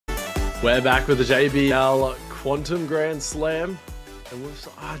We're back with the JBL Quantum Grand Slam, and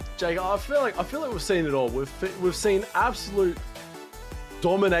Jake, I feel like we've seen it all. We've seen absolute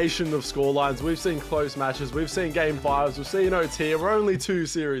domination of scorelines. We've seen close matches. We've seen game fives. We've seen OT. We're only 2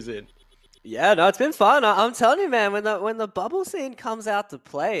 series in. Yeah, no, it's been fun. I'm telling you, man. When the bubble scene comes out to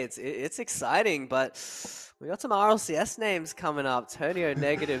play, it's exciting. But we got some RLCS names coming up. Tonio,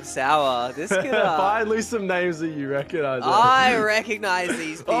 Negative, Sour. This could finally some names that you recognize. I recognize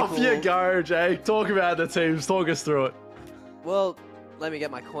these people. Off you go, Jake. Talk about the teams. Talk us through it. Well, let me get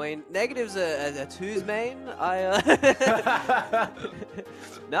my coin. Negative's a twos main.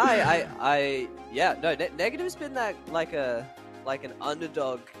 Negative's been that like an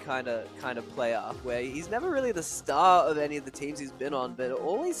underdog kind of player where he's never really the star of any of the teams he's been on, but it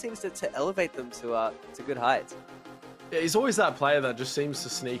always seems to elevate them to good heights. Yeah, he's always that player that just seems to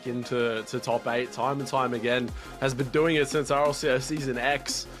sneak into top 8 time and time again. Has been doing it since RLCS Season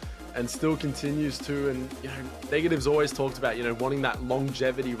X and still continues to. And Negative's always talked about wanting that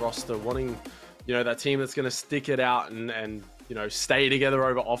longevity roster, wanting that team that's going to stick it out and stay together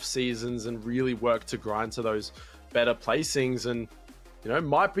over off seasons and really work to grind to those better placings. And this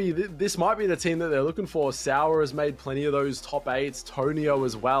might be the team that they're looking for. Sour has made plenty of those top 8s, Tonio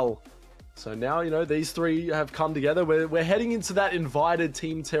as well. So now these three have come together. We're heading into that invited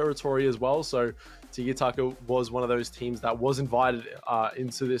team territory as well. So Tiki Taka was one of those teams that was invited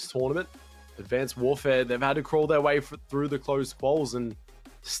into this tournament. Advanced Warfare, they've had to crawl their way through the closed quals and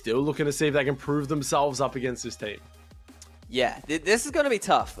still looking to see if they can prove themselves up against this team. Yeah, this is going to be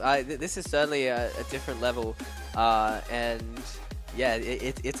tough. This is certainly a different level, and yeah,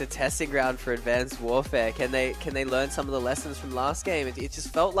 it's a testing ground for Advanced Warfare. Can they learn some of the lessons from last game? It just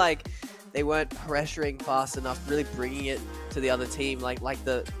felt like they weren't pressuring fast enough, really bringing it to the other team, like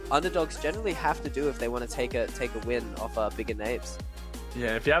the underdogs generally have to do if they want to take a win off bigger names.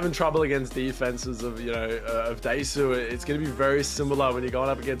 Yeah, if you're having trouble against defenses of of Daisu, it's going to be very similar when you're going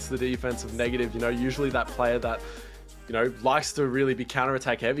up against the defense of Negative. Usually that player that likes to really be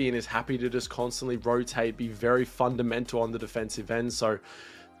counterattack heavy and is happy to just constantly rotate, be very fundamental on the defensive end. So,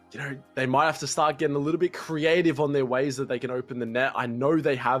 they might have to start getting a little bit creative on their ways that they can open the net. I know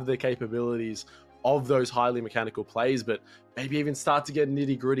they have the capabilities of those highly mechanical plays, but maybe even start to get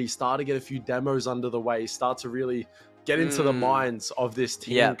nitty gritty, start to get a few demos under the way, start to really get into the minds of this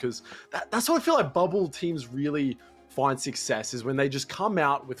team. Because that's what I feel like bubble teams really find success, is when they just come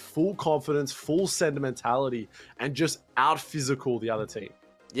out with full confidence, full sentimentality, and just out physical the other team.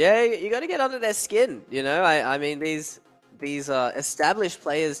 Yeah, you got to get under their skin. I mean these established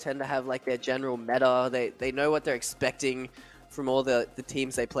players tend to have like their general meta. They know what they're expecting from all the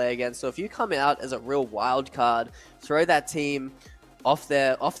teams they play against. So if you come out as a real wild card, throw that team off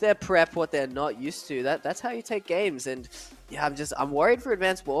their prep, what they're not used to, that's how you take games. And yeah, I'm worried for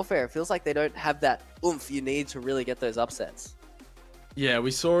Advanced Warfare. It feels like they don't have that oomph you need to really get those upsets. Yeah,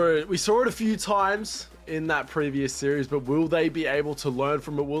 we saw it a few times in that previous series, but will they be able to learn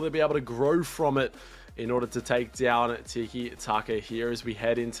from it? Will they be able to grow from it in order to take down Tiki Taka here as we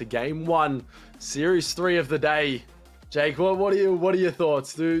head into game 1, series 3 of the day? Jake, what are your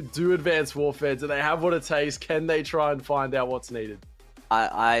thoughts? Do Advanced Warfare, do they have what it takes? Can they try and find out what's needed?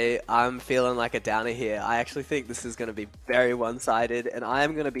 I'm feeling like a downer here. I actually think this is going to be very one-sided, and I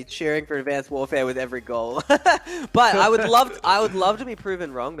am going to be cheering for Advanced Warfare with every goal. But I would love to be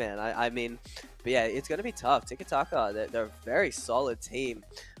proven wrong, man. But yeah, it's going to be tough. Tiki Taka, they're a very solid team.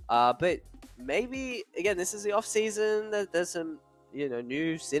 But maybe again, this is the off season. There's some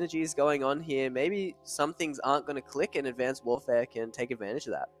new synergies going on here. Maybe some things aren't going to click, and Advanced Warfare can take advantage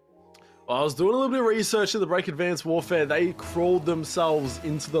of that. Well, I was doing a little bit of research at the break. Advanced Warfare, they crawled themselves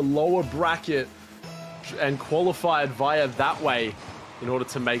into the lower bracket and qualified via that way in order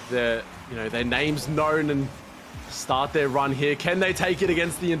to make their names known and start their run here. Can they take it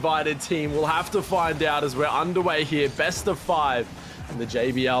against the invited team? We'll have to find out as we're underway here. Best of 5 in the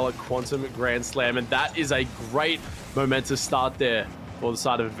JBL Quantum Grand Slam, and that is a great momentous start there for the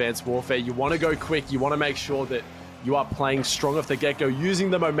side of Advanced Warfare. You want to go quick. You want to make sure that you are playing strong off the get-go,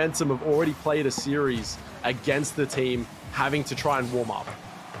 using the momentum of already played a series against the team, having to try and warm up.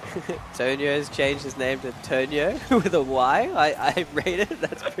 Tonio has changed his name to Tonio with a Y. I rate it.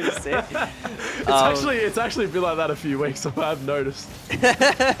 That's pretty sick. It's actually been like that a few weeks. I've noticed.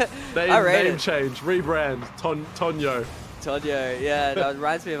 Name change, rebrand, Tonio. Tonio, yeah, no, it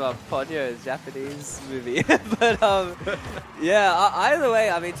reminds me of a Ponyo Japanese movie. But yeah, either way,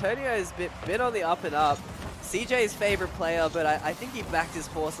 I mean, Tonio has been on the up and up. CJ's favorite player, but I think he backed his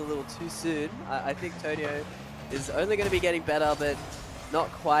horse a little too soon. I think Tonio is only going to be getting better, but not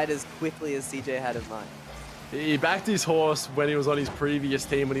quite as quickly as CJ had in mind. He backed his horse when he was on his previous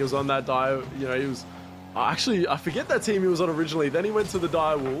team, when he was on that Dire, you know, he was, actually, I forget that team he was on originally. Then he went to the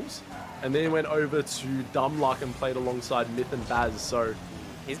Dire Wolves, and then he went over to Dumb Luck and played alongside Myth and Baz. So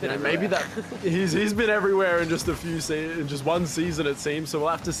he's been everywhere. Maybe that he's been everywhere in just in just one season, it seems. So we'll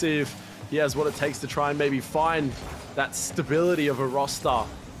have to see if he has what it takes to try and maybe find that stability of a roster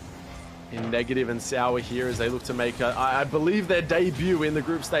in Negative and Sour here as they look to make, I believe, their debut in the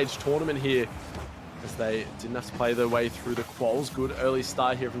group stage tournament here, as they didn't have to play their way through the quals. Good early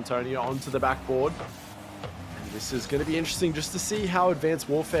start here from Tony onto the backboard. And this is going to be interesting just to see how Advanced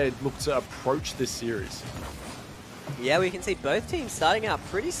Warfare look to approach this series. Yeah, we can see both teams starting out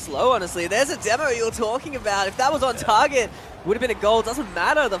pretty slow, honestly. There's a demo you were talking about. If that was on target, would have been a goal. Doesn't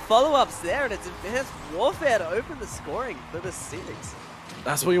matter. The follow-up's there, and it's Advanced Warfare to open the scoring for the series.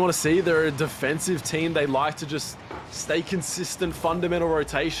 That's what you want to see. They're a defensive team. They like to just stay consistent, fundamental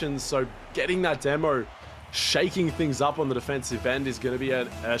rotations. So getting that demo, shaking things up on the defensive end is going to be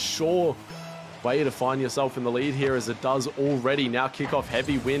a sure way to find yourself in the lead here, as it does already. Now kickoff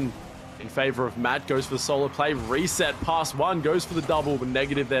heavy win in favor of Matt. Goes for the solo play. Reset pass one. Goes for the double, but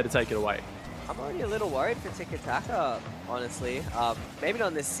Negative there to take it away. I'm already a little worried for Taka, honestly. Maybe not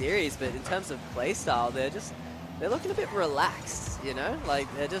in this series, but in terms of playstyle, they're looking a bit relaxed, you know? Like,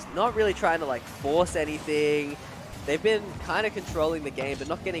 they're just not really trying to, like, force anything. They've been kind of controlling the game, but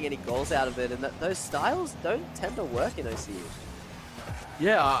not getting any goals out of it, and those styles don't tend to work in OCU.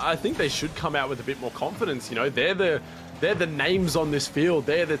 Yeah, I think they should come out with a bit more confidence, you know? They're the names on this field.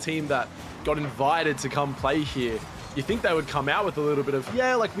 They're the team that got invited to come play here. You think they would come out with a little bit of,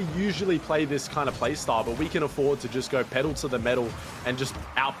 yeah, like we usually play this kind of play style, but we can afford to just go pedal to the metal and just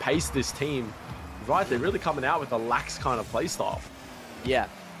outpace this team. Right, they're really coming out with a lax kind of play style. Yeah,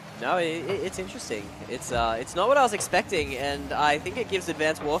 no, it's interesting. It's not what I was expecting, and I think it gives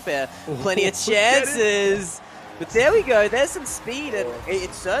Advanced Warfare plenty of chances. But there we go. There's some speed, and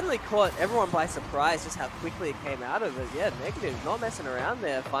it certainly caught everyone by surprise just how quickly it came out of it. Yeah, Negative not messing around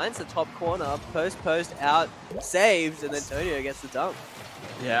there. Finds the top corner, post out, saved, and then Tonio gets the dunk.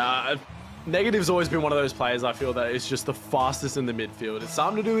 Yeah. Negative's always been one of those players, I feel, that is just the fastest in the midfield. It's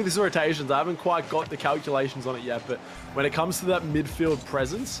something to do with his rotations. I haven't quite got the calculations on it yet, but when it comes to that midfield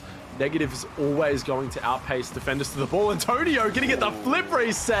presence, Negative is always going to outpace defenders to the ball. Antonio getting it the flip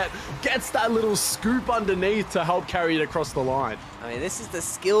reset, gets that little scoop underneath to help carry it across the line. I mean, this is the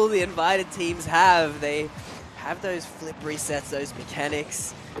skill the invited teams have. They have those flip resets, those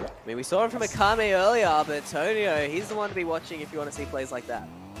mechanics. I mean, we saw it from Akame earlier, but Antonio, he's the one to be watching if you want to see plays like that.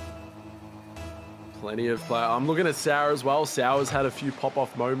 Plenty of play. I'm looking at Sour as well. Sour's had a few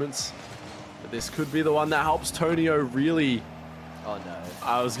pop-off moments, but this could be the one that helps Tonio really... Oh no.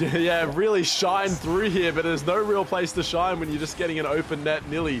 I was gonna, yeah, really shine through here, but there's no real place to shine when you're just getting an open net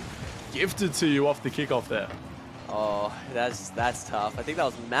nearly gifted to you off the kickoff there. Oh, that's tough. I think that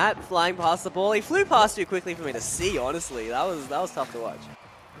was Matt flying past the ball. He flew past too quickly for me to see, honestly. That was tough to watch.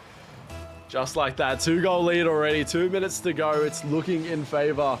 Just like that, 2-goal lead already, 2 minutes to go. It's looking in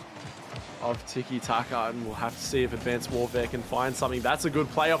favor of Tiki Taka, and we'll have to see if Advanced Warfare can find something. That's a good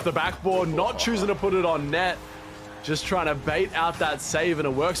play off the backboard, not choosing to put it on net. Just trying to bait out that save, and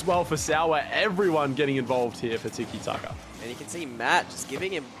it works well for Sour. Everyone getting involved here for Tiki Taka. And you can see Matt just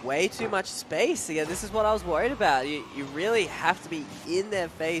giving him way too much space. Again, this is what I was worried about. You really have to be in their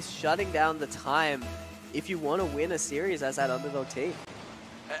face, shutting down the time if you want to win a series as that underdog team.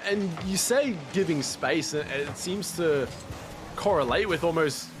 And you say giving space, and it seems to correlate with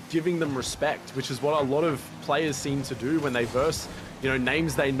almost giving them respect, which is what a lot of players seem to do when they verse, you know,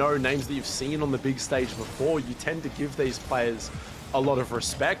 names they know, names that you've seen on the big stage before. You tend to give these players a lot of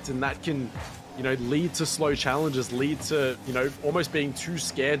respect, and that can, you know, lead to slow challenges, lead to, you know, almost being too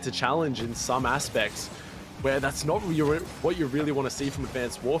scared to challenge in some aspects, where that's not what you really want to see from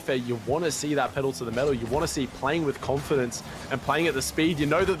Advanced Warfare. You want to see that pedal to the metal. You want to see playing with confidence and playing at the speed you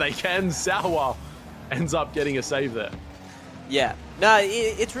know that they can. Sour ends up getting a save there. Yeah, no,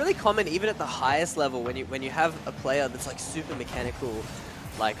 it's really common even at the highest level when you have a player that's like super mechanical,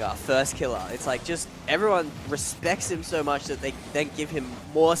 like First Killer. It's like just everyone respects him so much that they then give him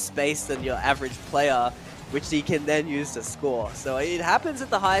more space than your average player, which he can then use to score. So it happens at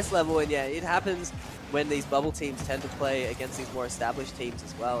the highest level, and yeah, it happens when these bubble teams tend to play against these more established teams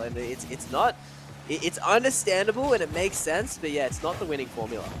as well. And it's understandable and it makes sense, but yeah, it's not the winning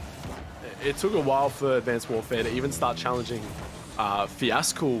formula. It took a while for Advanced Warfare to even start challenging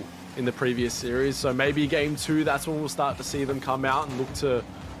Fiasco in the previous series. So maybe game 2, that's when we'll start to see them come out and look to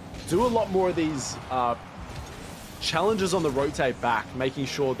do a lot more of these challenges on the rotate back, making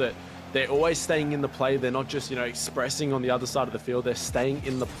sure that they're always staying in the play. They're not just, you know, expressing on the other side of the field. They're staying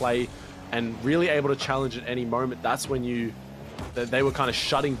in the play, and really able to challenge at any moment. That's when they were kind of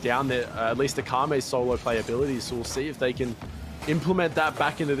shutting down their, at least the Kame's solo playability. So we'll see if they can implement that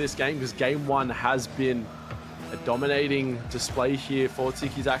back into this game, because game one has been a dominating display here for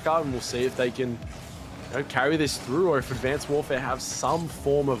Tiki Taka, and we'll see if they can carry this through, or if Advanced Warfare have some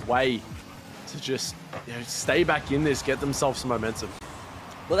form of way to just stay back in this, get themselves some momentum.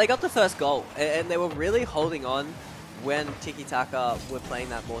 Well, they got the first goal, and they were really holding on when Tiki Taka were playing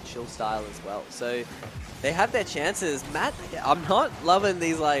that more chill style as well. So they had their chances. Matt, I'm not loving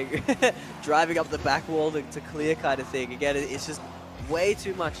these like driving up the back wall to clear kind of thing. Again, it's just way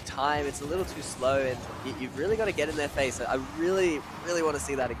too much time. It's a little too slow, and you've really got to get in their face. I really, really want to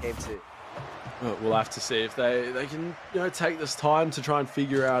see that in game two. We'll have to see if they can take this time to try and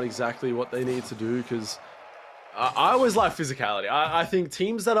figure out exactly what they need to do, because I always like physicality. I think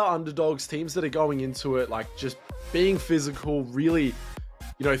teams that are underdogs, teams that are going into it like just being physical, really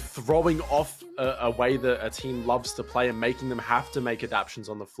throwing off a way that a team loves to play and making them have to make adaptations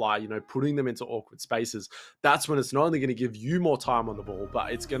on the fly, putting them into awkward spaces. That's when it's not only going to give you more time on the ball,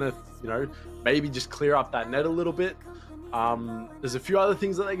 but it's going to, maybe just clear up that net a little bit. There's a few other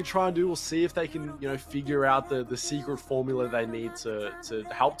things that they can try and do. We'll see if they can, figure out the secret formula they need to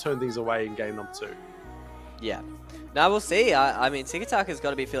help turn things away in game number 2. Yeah. Now we'll see. I mean, Tiki Taka's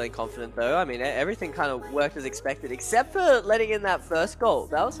got to be feeling confident, though. I mean, everything kind of worked as expected, except for letting in that first goal.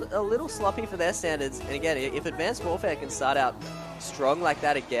 That was a little sloppy for their standards. And again, if Advanced Warfare can start out strong like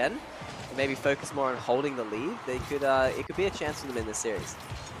that again, and maybe focus more on holding the lead, they could it could be a chance for them in this series.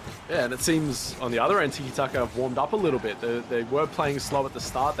 Yeah, and it seems on the other end, Tiki Taka have warmed up a little bit. They were playing slow at the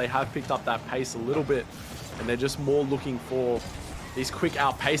start. They have picked up that pace a little bit, and they're just more looking for these quick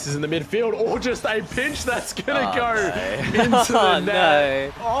out paces in the midfield, or just a pinch that's gonna go into the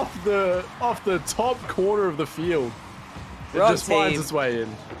net, off the top corner of the field. It just finds its way in.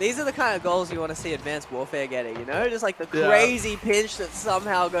 These are the kind of goals you want to see Advanced Warfare getting, just like the crazy pinch that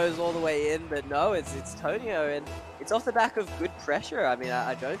somehow goes all the way in. But no, it's Tonio, and it's off the back of good pressure. I mean,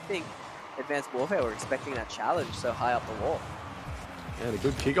 I don't think Advanced Warfare were expecting that challenge so high up the wall. And a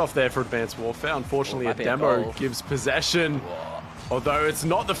good kickoff there for Advanced Warfare. Unfortunately, a demo gives possession. Although it's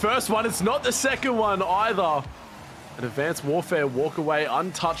not the first one, it's not the second one either. And Advanced Warfare walk away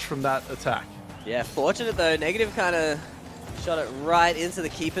untouched from that attack. Yeah, fortunate though. Negative kind of shot it right into the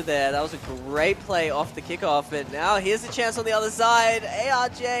keeper there. That was a great play off the kickoff. But now here's the chance on the other side.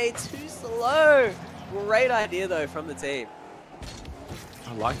 ARJ too slow. Great idea though from the team.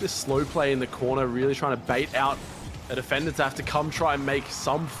 I like this slow play in the corner, really trying to bait out a defender to have to come try and make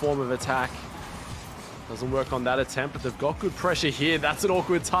some form of attack. Doesn't work on that attempt, but they've got good pressure here. That's an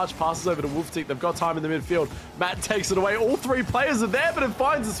awkward touch. Passes over to Wolftick. They've got time in the midfield. Matt takes it away. All three players are there, but it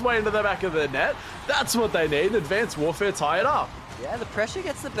finds its way into the back of the net. That's what they need. Advanced Warfare tie it up. Yeah, the pressure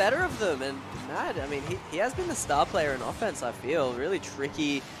gets the better of them. And Matt, I mean, he has been the star player in offense, I feel. Really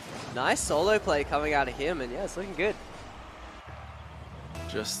tricky, nice solo play coming out of him. And yeah, it's looking good.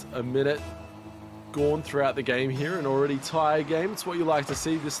 Just a minute gone throughout the game here and already tie a game. It's what you like to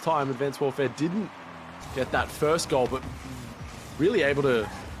see. This time, Advanced Warfare didn't get that first goal, but really able to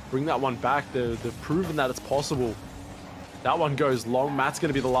bring that one back. They've proven that it's possible. That one goes long. Matt's going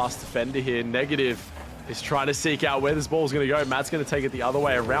to be the last defender here. Negative is trying to seek out where this ball's going to go. Matt's going to take it the other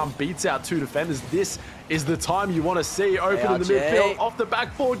way around. Beats out two defenders. This is the time you want to see. Open in the midfield. Off the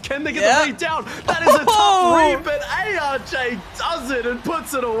backboard. Can they get the lead down? That is a tough read, but ARJ does it and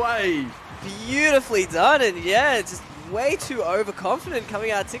puts it away. Beautifully done. And yeah, it's just way too overconfident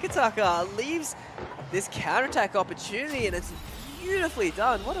coming out. Tiki Taka leaves this counterattack opportunity, and it's beautifully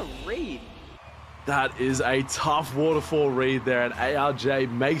done. What a read. That is a tough waterfall read there, and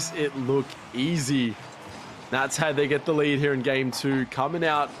ARJ makes it look easy. That's how they get the lead here in game 2. Coming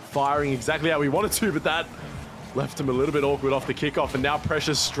out, firing exactly how we wanted to, but that left them a little bit awkward off the kickoff, and now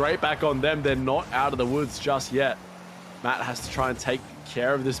pressure straight back on them. They're not out of the woods just yet. Matt has to try and take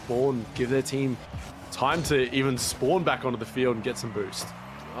care of this ball and give their team time to even spawn back onto the field and get some boost.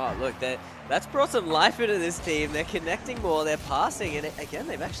 Oh, look, that's brought some life into this team. They're connecting more, they're passing, and again,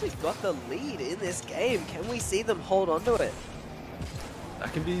 they've actually got the lead in this game. Can we see them hold on to it?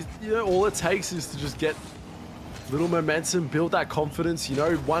 That can be, all it takes is to just get little momentum, build that confidence.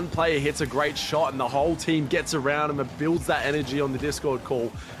 One player hits a great shot and the whole team gets around him and builds that energy on the Discord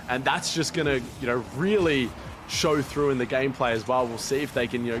call. And that's just going to, really show through in the gameplay as well. We'll see if they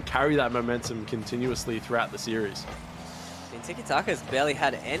can, carry that momentum continuously throughout the series. Tiki Taka's barely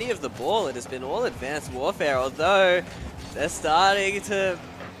had any of the ball. It has been all Advanced Warfare, although they're starting to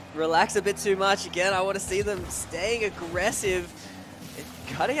relax a bit too much. Again, I want to see them staying aggressive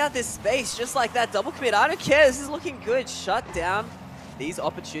and cutting out this space just like that. Double commit. I don't care. This is looking good. Shut down these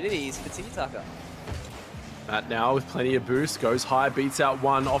opportunities for Tiki Taka. Matt now with plenty of boost, goes high, beats out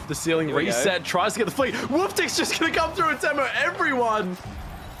one off the ceiling, reset, tries to get the fleet. Wolftick's just going to come through and demo everyone.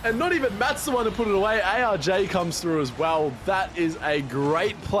 And not even Matt's the one to put it away. ARJ comes through as well. That is a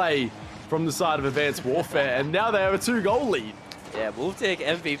great play from the side of Advanced Warfare. And now they have a 2-goal lead. Yeah, Wolftick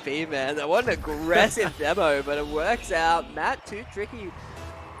MVP, man. That was an aggressive demo, but it works out. Matt too tricky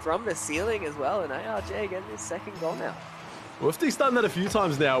from the ceiling as well. And ARJ getting his 2nd goal now. Wolftick's done that a few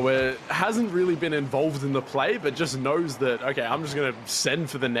times now where hasn't really been involved in the play, but just knows that, okay, I'm just going to send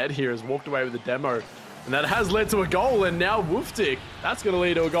for the net here, has walked away with the demo. And that has led to a goal, and now Wolftick, that's going to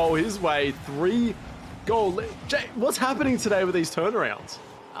lead to a goal his way. 3-goal lead. Jay, what's happening today with these turnarounds?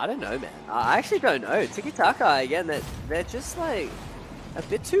 I don't know, man. I actually don't know. Tiki Taka, again, they're just like a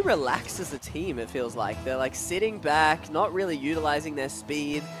bit too relaxed as a team, it feels like. They're like sitting back, not really utilizing their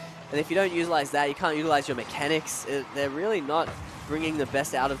speed. And if you don't utilize that, you can't utilize your mechanics. They're really not bringing the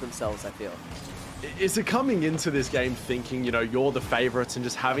best out of themselves, I feel. Is it coming into this game thinking, you know, you're the favorites and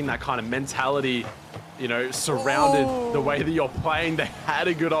just having that kind of mentality, you know, surrounded the way that you're playing? They had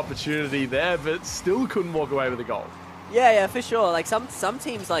a good opportunity there, but still couldn't walk away with a goal. Yeah, for sure. Like some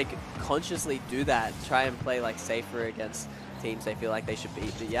teams like consciously do that, try and play like safer against teams they feel like they should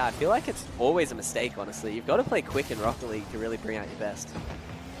beat. But yeah, I feel like it's always a mistake, honestly. You've got to play quick in Rocket League to really bring out your best.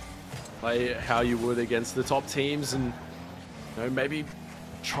 Play how you would against the top teams, and you know, maybe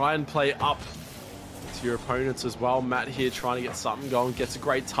try and play up to your opponents as well. Matt here trying to get something going, gets a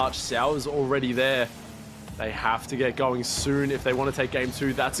great touch. Sauer's already there. They have to get going soon if they want to take game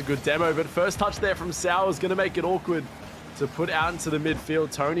 2. That's a good demo, but first touch there from Sauer is going to make it awkward to put out into the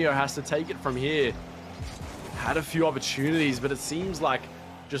midfield. Tonio has to take it from here. Had a few opportunities, but it seems like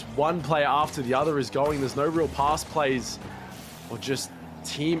just one player after the other is going. There's no real pass plays or just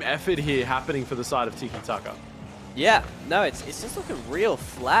team effort here happening for the side of Tiki Taka. Yeah, no, it's just looking real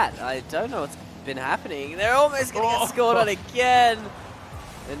flat. I don't know what's been happening. They're almost going to get scored on again.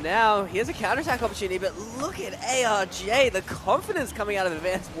 And now, here's a counterattack opportunity, but look at ARJ. The confidence coming out of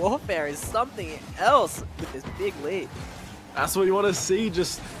Advanced Warfare is something else with this big lead. That's what you want to see.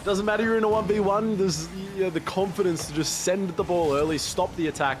 Just doesn't matter you're in a 1v1. There's the confidence to just send the ball early, stop the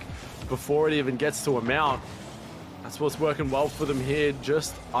attack before it even gets to a mount. That's what's working well for them here.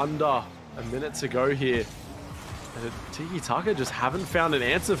 Just under a minute to go here. And Tiki Taka just haven't found an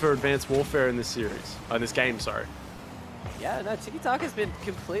answer for Advanced Warfare in this series. In this game, sorry. Yeah, no, Tiki Taka's been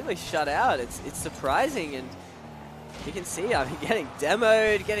completely shut out. It's surprising, and you can see, I mean, getting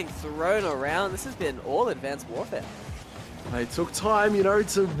demoed, getting thrown around. This has been all Advanced Warfare. They took time, you know,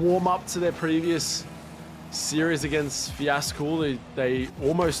 to warm up to their previous series against Fiasco. They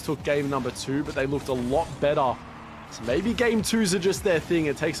almost took game number 2, but they looked a lot better. So maybe game 2s are just their thing.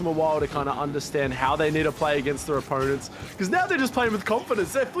 It takes them a while to kind of understand how they need to play against their opponents. Because now they're just playing with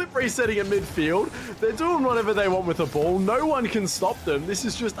confidence. They're flip resetting at midfield. They're doing whatever they want with the ball. No one can stop them. This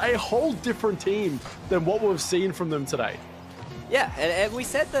is just a whole different team than what we've seen from them today. Yeah, and we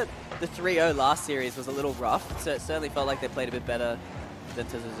said that the 3-0 last series was a little rough. So it certainly felt like they played a bit better than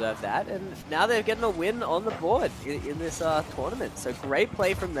to deserve that. And now they're getting a win on the board in this tournament. So great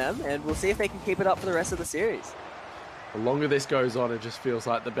play from them. And we'll see if they can keep it up for the rest of the series. The longer this goes on, it just feels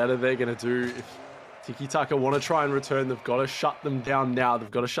like the better they're going to do. If Tiki Taka want to try and return, they've got to shut them down now. They've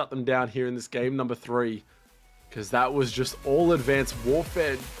got to shut them down here in this game number 3. Because that was just all Advanced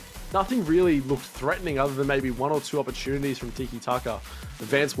Warfare. Nothing really looked threatening other than maybe 1 or 2 opportunities from Tiki Taka.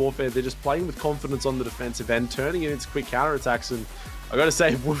 Advanced Warfare, they're just playing with confidence on the defensive end, turning it into quick counterattacks. And I got to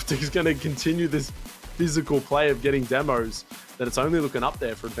say, if Wolftick is going to continue this physical play of getting demos, that it's only looking up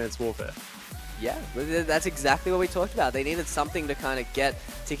there for Advanced Warfare. Yeah, that's exactly what we talked about. They needed something to kind of get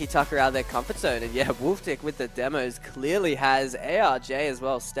Tiki Taka out of their comfort zone. And yeah, Wolftick with the demos clearly has ARJ as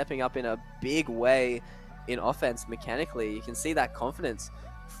well, stepping up in a big way in offense mechanically. You can see that confidence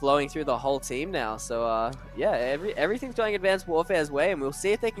flowing through the whole team now. So yeah, everything's going Advanced Warfare's way, and we'll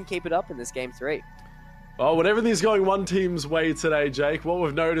see if they can keep it up in this game 3. Well, when everything's going one team's way today, Jake, what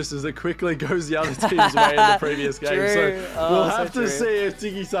we've noticed is it quickly goes the other team's way in the previous game. True. So we'll have to see if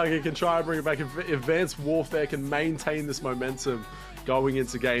Tiki Taka can try and bring it back. If Advanced Warfare can maintain this momentum going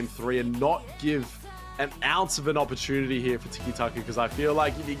into game 3 and not give an ounce of an opportunity here for Tiki Taka, because I feel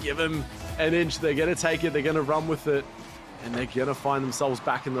like if you give them an inch, they're going to take it, they're going to run with it, and they're going to find themselves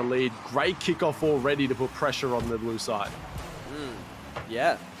back in the lead. Great kickoff already to put pressure on the blue side.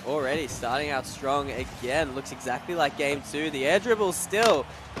 Yeah, already starting out strong again. Looks exactly like game 2. The air dribble still.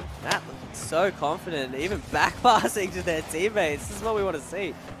 Matt looking so confident, even back passing to their teammates. This is what we want to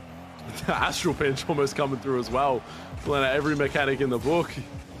see. The Astral Pinch almost coming through as well. Pulling out every mechanic in the book.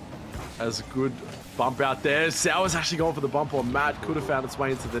 Has good bump out there. Sauer's actually going for the bump on Matt. Could have found its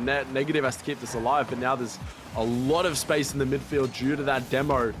way into the net. Negative has to keep this alive, but now there's a lot of space in the midfield due to that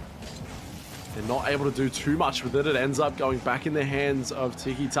demo. They're not able to do too much with it. It ends up going back in the hands of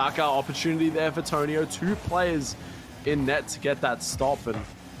Tiki. Taka. Opportunity there for Tonio. 2 players in net to get that stop, and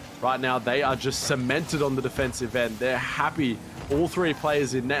right now they are just cemented on the defensive end. They're happy, all 3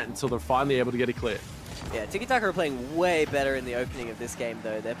 players in net, until they're finally able to get it clear. Yeah, Tiki Taka are playing way better in the opening of this game,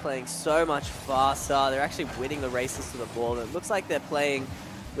 though. They're playing so much faster. They're actually winning the races to the ball. It looks like they're playing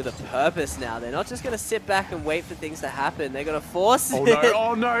with a purpose now. They're not just going to sit back and wait for things to happen. They're going to force it. No,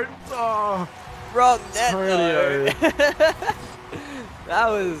 oh no. Oh, wrong net, though. That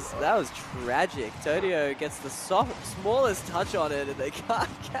was tragic. Tonio gets the smallest touch on it, and they can't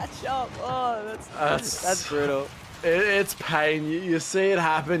catch up. Oh, that's brutal. It's pain. You see it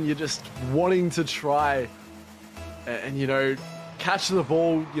happen. You're just wanting to try and, you know, catch the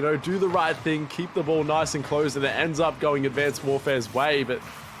ball, you know, do the right thing, keep the ball nice and close, and it ends up going Advanced Warfare's way. But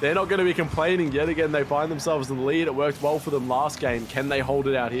they're not going to be complaining. Yet again, they find themselves in the lead. It worked well for them last game. Can they hold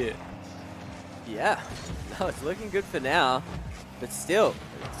it out here? Yeah. No, it's looking good for now. But still,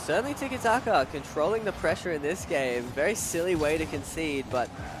 certainly Tiki Taka controlling the pressure in this game. Very silly way to concede, but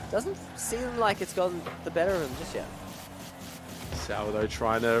doesn't seem like it's gotten the better of him just yet. Sauer, though,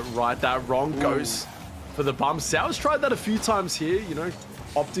 trying to right that wrong. Goes for the bump. Sauer's tried that a few times here, you know,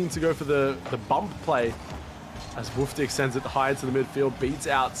 opting to go for the bump play as Wolfdick sends it high into the midfield, beats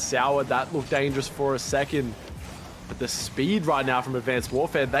out Sauer. That looked dangerous for a second. But the speed right now from Advanced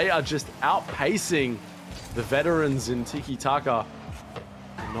Warfare, they are just outpacing the veterans in Tiki Taka.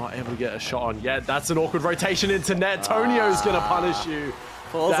 Not able to get a shot on yet. That's an awkward rotation into net. Tonio's going to punish you.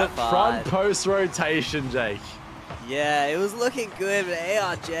 That front post rotation, Jake. Yeah, it was looking good, but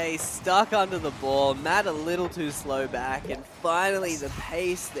ARJ stuck under the ball. Matt a little too slow back, and finally the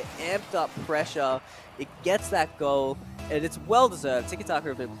pace, the amped up pressure, it gets that goal, and it's well deserved. Tiki Taka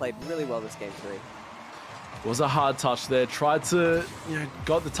have been played really well this game 3. Was a hard touch there. Tried to, you know,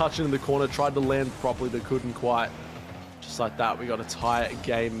 got the touch in the corner, tried to land properly, but couldn't quite. Just like that, we got a tie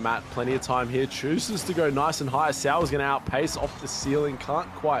game. Matt, plenty of time here. Chooses to go nice and high. Sauer's going to outpace off the ceiling.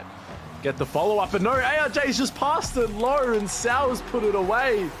 Can't quite get the follow-up. But no, ARJ's just passed it low, and Sauer's put it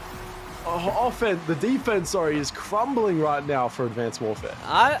away. The defense, is crumbling right now for Advanced Warfare.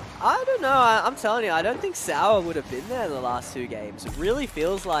 I don't know. I'm telling you, I don't think Sauer would have been there in the last 2 games. It really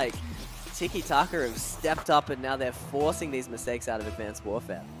feels like Tiki Taka have stepped up, and now they're forcing these mistakes out of Advanced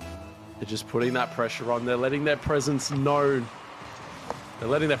Warfare. They're just putting that pressure on. They're letting their presence known. They're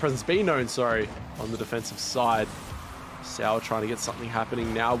letting their presence be known, on the defensive side. Sauer trying to get something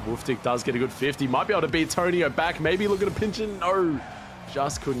happening now. Wolfdick does get a good 50. Might be able to beat Tonio back. Maybe looking to pinch in. No,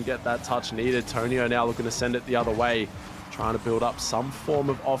 just couldn't get that touch needed. Tonio now looking to send it the other way. Trying to build up some form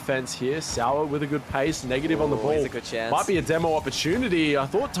of offense here. Sauer with a good pace. Negative on the ball. Here's a good chance. Might be a demo opportunity. I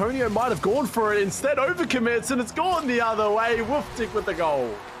thought Tonio might have gone for it. Instead, overcommits, and it's gone the other way. Wolfdick with the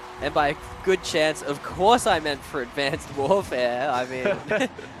goal. And by good chance, of course I meant for Advanced Warfare. I mean,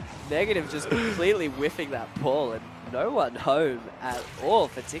 Negative just completely whiffing that ball, and no one home at all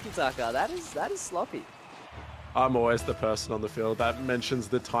for Tiki Taka. That is sloppy. I'm always the person on the field that mentions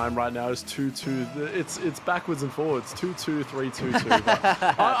the time right now is 2-2. It's backwards and forwards, 2-2,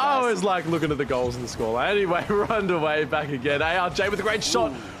 3-2-2. I always like looking at the goals in the score. Anyway, we're underway back again. ARJ with a great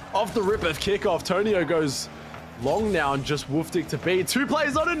shot off the rip of kickoff. Tonio goes long now and just Wolfdick to beat. 2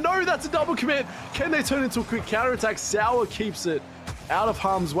 players on it. No, that's a double commit. Can they turn into a quick counterattack? Sauer keeps it out of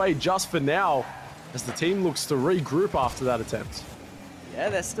harm's way just for now as the team looks to regroup after that attempt. Yeah,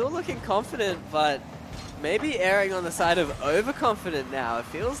 they're still looking confident, but maybe erring on the side of overconfident now. It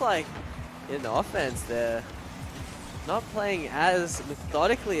feels like in offense they're not playing as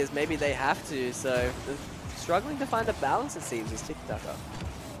methodically as maybe they have to, so they're struggling to find a balance, it seems, as Tiki Taka.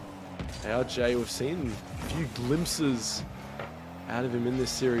 ARJ, we've seen a few glimpses out of him in this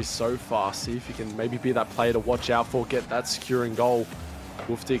series so far. See if he can maybe be that player to watch out for, get that securing goal.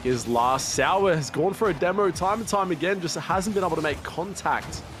 Wolfdick is last. Sauer has gone for a demo time and time again, just hasn't been able to make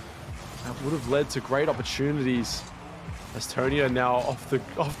contact. That would have led to great opportunities. As Tonio now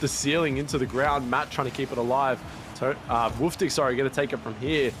off the ceiling into the ground. Matt trying to keep it alive. Wolfdick, going to take it from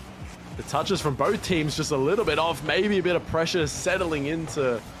here. The touches from both teams just a little bit off. Maybe a bit of pressure settling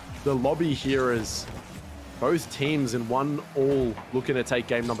into the lobby here as both teams in 1-1 looking to take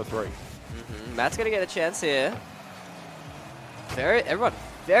game number 3. Matt's going to get a chance here. Everyone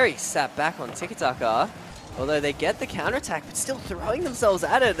very sat back on Tiki Taka. Although they get the counterattack, but still throwing themselves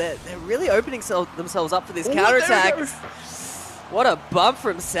at it. They're really opening themselves up for this counterattack. What a bump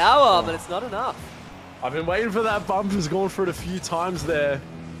from Sauer, but it's not enough. I've been waiting for that bump. Has gone for it a few times there.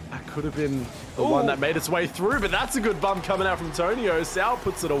 That could have been the one that made its way through, but that's a good bump coming out from Tonio. Sal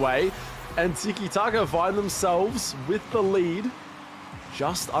puts it away, and Tiki Taka find themselves with the lead.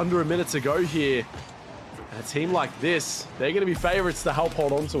 Just under a minute to go here. And a team like this, they're going to be favorites to help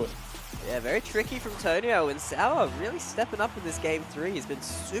hold on to it. Yeah, very tricky from Tonio, and Sauer really stepping up in this game 3. He's been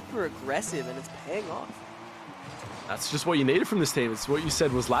super aggressive, and it's paying off. That's just what you needed from this team. It's what you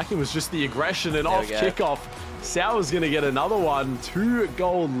said was lacking, was just the aggression, and off kickoff. Sauer's going to get another one.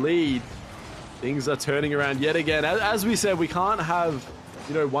 2-goal lead. Things are turning around yet again. As we said, we can't have,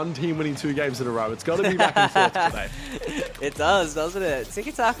 you know, one team winning 2 games in a row. It's got to be back and forth today. It does, doesn't it?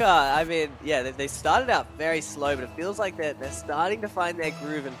 Tiki Taka, I mean, yeah, they started out very slow, but it feels like they're starting to find their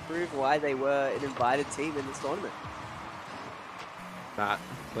groove and prove why they were an invited team in this tournament. Matt,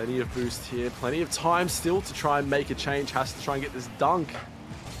 plenty of boost here, plenty of time still to try and make a change. Has to try and get this dunk.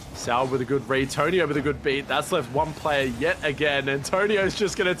 Sal with a good read, Tonio with a good beat. That's left one player yet again, and Tonio's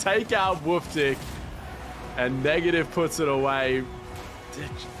just going to take out Wolfdick, and Negative puts it away.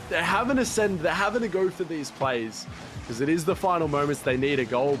 They're having to they're having to go for these plays, because it is the final moments they need a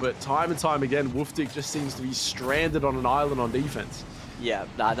goal, but time and time again, Wolfdick just seems to be stranded on an island on defense. Yeah,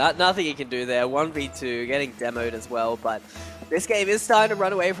 nothing he can do there. 1v2, getting demoed as well, but this game is starting to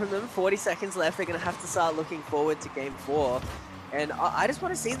run away from them. 40 seconds left. They're going to have to start looking forward to game 4. And I just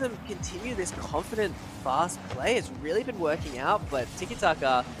want to see them continue this confident, fast play. It's really been working out, but Tiki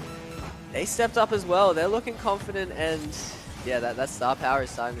Taka, they stepped up as well. They're looking confident, and yeah, that star power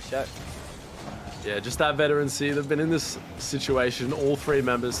is starting to show. Yeah, just that veterancy. They've been in this situation, all 3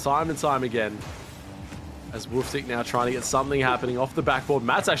 members, time and time again. As Wolfdick now trying to get something happening off the backboard.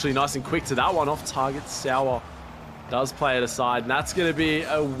 Matt's actually nice and quick to that one. Off target, Sauer does play it aside. And that's going to be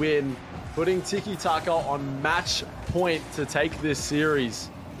a win, putting Tiki Taka on match point to take this series.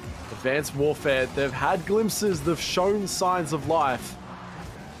 Advanced Warfare, they've had glimpses, they've shown signs of life.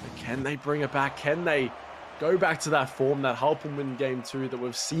 But can they bring it back? Can they go back to that form that helped them win game 2, that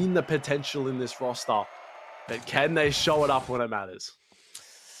we've seen the potential in this roster? But can they show it up when it matters?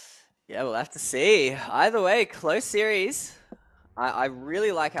 Yeah, we'll have to see. Either way, close series. I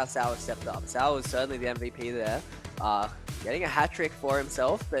really like how Sauer stepped up. Sauer was certainly the MVP there. Getting a hat-trick for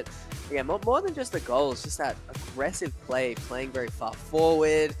himself, but yeah, more than just the goals, just that aggressive play, playing very far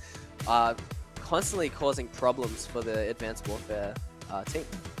forward, constantly causing problems for the Advanced Warfare team.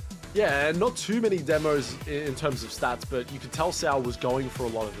 Yeah, and not too many demos in terms of stats, but you could tell Sauer was going for a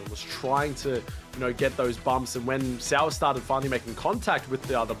lot of them, was trying to, you know, get those bumps. And when Sauer started finally making contact with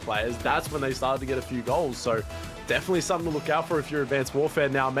the other players, that's when they started to get a few goals. So definitely something to look out for if you're Advanced Warfare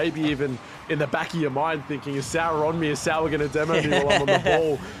now. Maybe even in the back of your mind thinking, is Sauer on me? Is Sauer going to demo me while I'm on the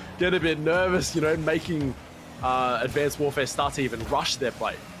ball? Get a bit nervous, you know, making Advanced Warfare start to even rush their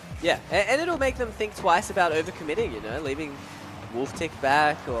play. Yeah, and it'll make them think twice about overcommitting, you know, leaving Wolfdick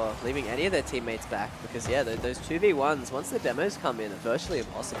back or leaving any of their teammates back, because yeah, those 2v1s, once the demos come in, are virtually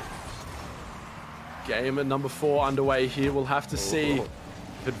impossible. Game at number 4 underway here. We'll have to see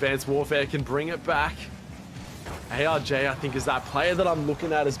if Advanced Warfare can bring it back. ARJ, I think, is that player that I'm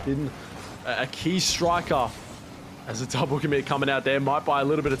looking at, has been a key striker. As a double commit coming out there, might buy a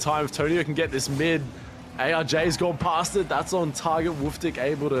little bit of time if Tonio can get this mid. ARJ's gone past it. That's on target. Wolfdick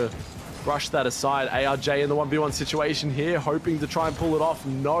able to brush that aside. ARJ in the 1v1 situation here, hoping to try and pull it off.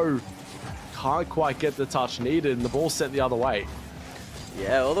 No, can't quite get the touch needed, and the ball sent the other way.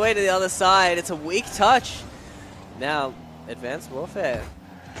 Yeah, all the way to the other side. It's a weak touch. Now, Advanced Warfare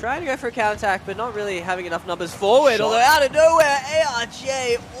trying to go for a counter-attack, but not really having enough numbers forward. Although out of nowhere,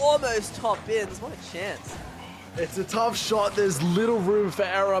 ARJ almost top bins. What a chance. It's a tough shot. There's little room for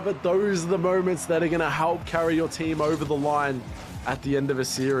error, but those are the moments that are going to help carry your team over the line at the end of a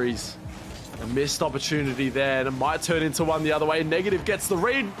series. A missed opportunity there, and it might turn into one the other way. Negative gets the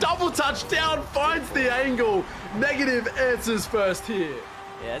read, double touchdown, finds the angle. Negative answers first here.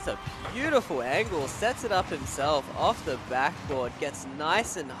 Yeah, it's a beautiful angle. Sets it up himself off the backboard. Gets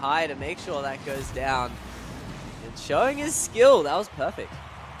nice and high to make sure that goes down. And showing his skill, that was perfect.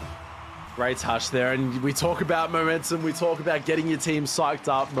 Great touch there, and we talk about momentum. We talk about getting your team psyched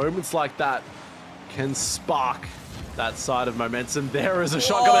up. Moments like that can spark that side of momentum. There is a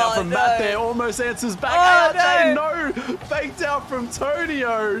shot coming out from Matt there. Almost answers back. No! Faked out from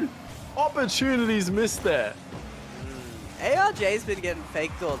Tonio. Opportunities missed there. ARJ's been getting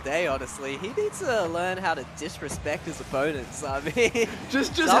faked all day, honestly. He needs to learn how to disrespect his opponents. I mean,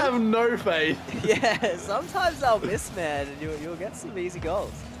 just have no faith. Yeah, sometimes they'll miss, man, and you'll get some easy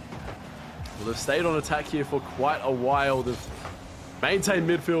goals. Well, they've stayed on attack here for quite a while. They've maintained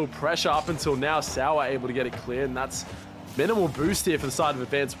midfield pressure up until now. Sauer able to get it clear, and that's Minimal boost here for the side of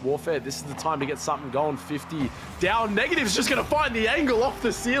Advanced Warfare. This is the time to get something going. 50 down. Negative's just going to find the angle off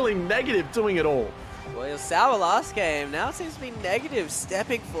the ceiling. Negative doing it all. Well, it was sour last game. Now it seems to be Negative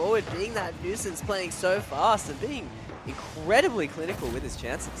stepping forward, being that nuisance, playing so fast and being incredibly clinical with his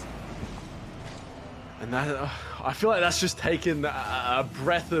chances. And that, I feel like that's just taken a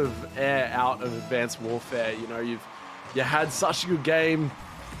breath of air out of Advanced Warfare. You know, you had such a good game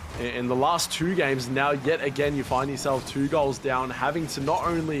in the last 2 games. Now, yet again, you find yourself 2 goals down, having to not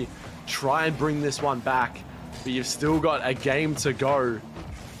only try and bring this one back, but you've still got a game to go.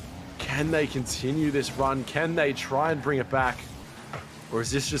 Can they continue this run? Can they try and bring it back? Or is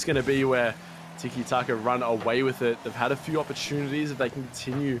this just going to be where Tiki Taka run away with it? They've had a few opportunities if they can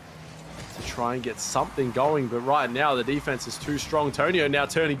continue to try and get something going, but right now the defense is too strong. Tonio now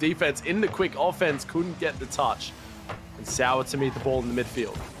turning defense into quick offense, couldn't get the touch. And Sour to meet the ball in the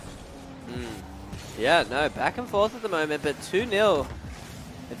midfield. Yeah, no, back and forth at the moment, but 2-0.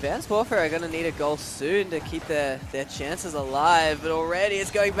 Advanced Warfare are going to need a goal soon to keep their chances alive, but already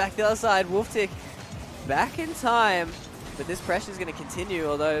it's going back the other side. Wolftick back in time, but this pressure is going to continue,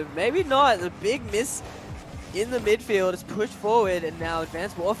 although maybe not. The big miss in the midfield is pushed forward, and now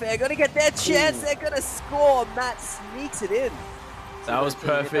Advanced Warfare are going to get their chance. They're going to score. Matt sneaks it in. That was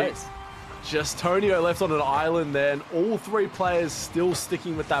perfect. Just Tonio left on an island there, and all 3 players still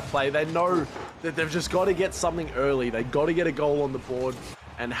sticking with that play. They know that they've just got to get something early. They got to get a goal on the board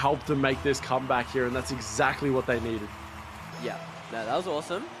and help them make this comeback here, and that's exactly what they needed. Yeah, no, that was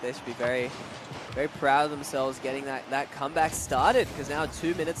awesome. They should be very, very proud of themselves getting that comeback started, because now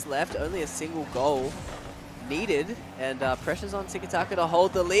 2 minutes left, only a single goal needed, and pressure's on Tiki Taka to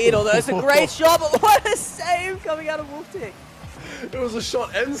hold the lead, although it's a great shot, but what a save coming out of Wolftick. It was a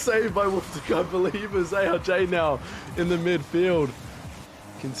shot and save by Wolftick, I believe, as ARJ now in the midfield.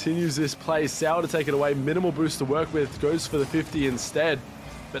 Continues this play. Sour to take it away. Minimal boost to work with. Goes for the 50 instead.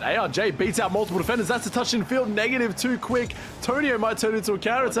 But ARJ beats out multiple defenders. That's a touch in field. Negative too quick. Tonio might turn into a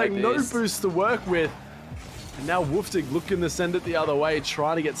counter-attack. No boost to work with. And now Wolftick looking to send it the other way,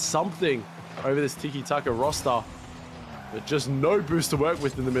 trying to get something over this Tiki Taka roster. But just no boost to work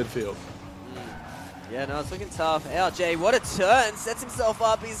with in the midfield. Yeah, no, it's looking tough. ARJ, what a turn. Sets himself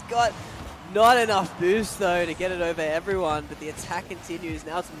up. He's got not enough boost, though, to get it over everyone. But the attack continues.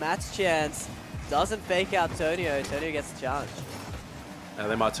 Now it's Matt's chance. Doesn't fake out Tonio. Tonio gets the challenge. Now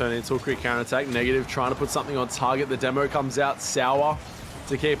they might turn it into a quick counter-attack. Negative trying to put something on target. The demo comes out. Sour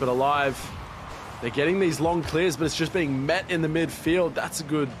to keep it alive. They're getting these long clears, but it's just being met in the midfield. That's a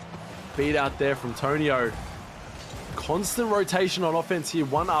good beat out there from Tonio. Constant rotation on offense here,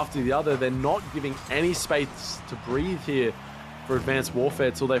 one after the other. They're not giving any space to breathe here for Advanced Warfare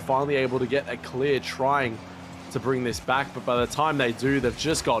until they're finally able to get a clear, trying to bring this back. But by the time they do, they've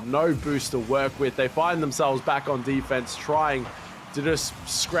just got no boost to work with. They find themselves back on defense, trying to just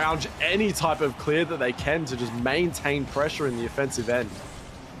scrounge any type of clear that they can to just maintain pressure in the offensive end.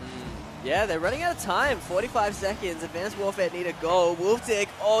 Yeah, they're running out of time. 45 seconds. Advanced Warfare need a goal. Wolftick,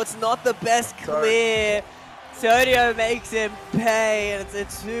 oh, it's not the best clear. Tonio makes him pay, and it's a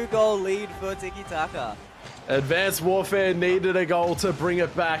 2-goal lead for Tiki Taka. Advanced Warfare needed a goal to bring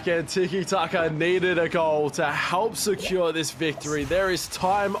it back, and Tiki Taka needed a goal to help secure this victory. There is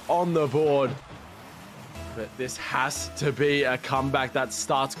time on the board, but this has to be a comeback that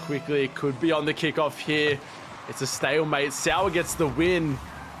starts quickly. It could be on the kickoff here. It's a stalemate. Sour gets the win.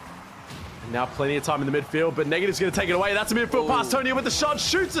 And now plenty of time in the midfield, but Negative's going to take it away. That's a midfield pass. Tonio with the shot,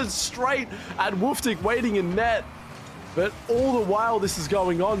 shoots it straight at Wolftick waiting in net. But all the while this is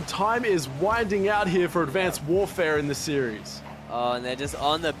going on, time is winding out here for Advanced Warfare in the series. Oh, and they're just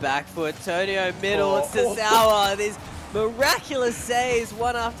on the back foot. Tonio middle, it's to Sour. These miraculous saves,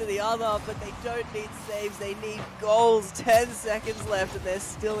 one after the other, but they don't need saves, they need goals. 10 seconds left, and they're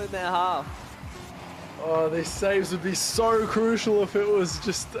still in their half. Oh, these saves would be so crucial if it was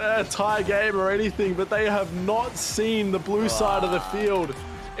just a tie game or anything, but they have not seen the blue side of the field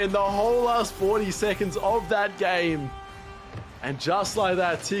in the whole last 40 seconds of that game. And just like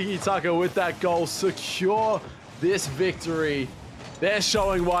that, Tiki Taka with that goal secure this victory. They're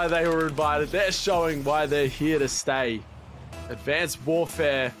showing why they were invited. They're showing why they're here to stay. Advanced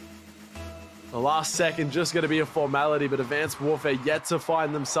Warfare, the last second just going to be a formality, but Advanced Warfare yet to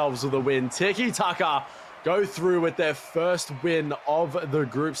find themselves with a win. Tiki Taka go through with their first win of the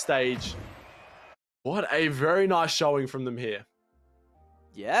group stage. What a very nice showing from them here.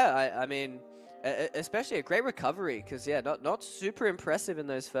 Yeah, I mean, especially a great recovery, because, yeah, not super impressive in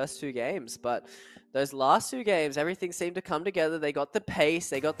those first 2 games, but those last 2 games, everything seemed to come together. They got the pace,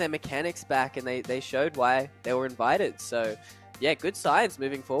 they got their mechanics back, and they showed why they were invited. So, yeah, good signs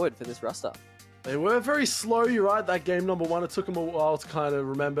moving forward for this roster. They were very slow, you're right. That game number 1, it took them a while to kind of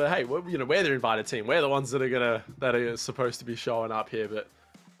remember, hey, we're the invited team. We're the ones that are supposed to be showing up here, but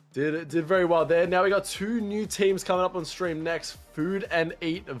did very well there. Now we got 2 new teams coming up on stream next. Food and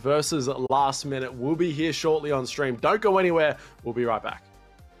Eat versus Last Minute. We'll be here shortly on stream. Don't go anywhere. We'll be right back.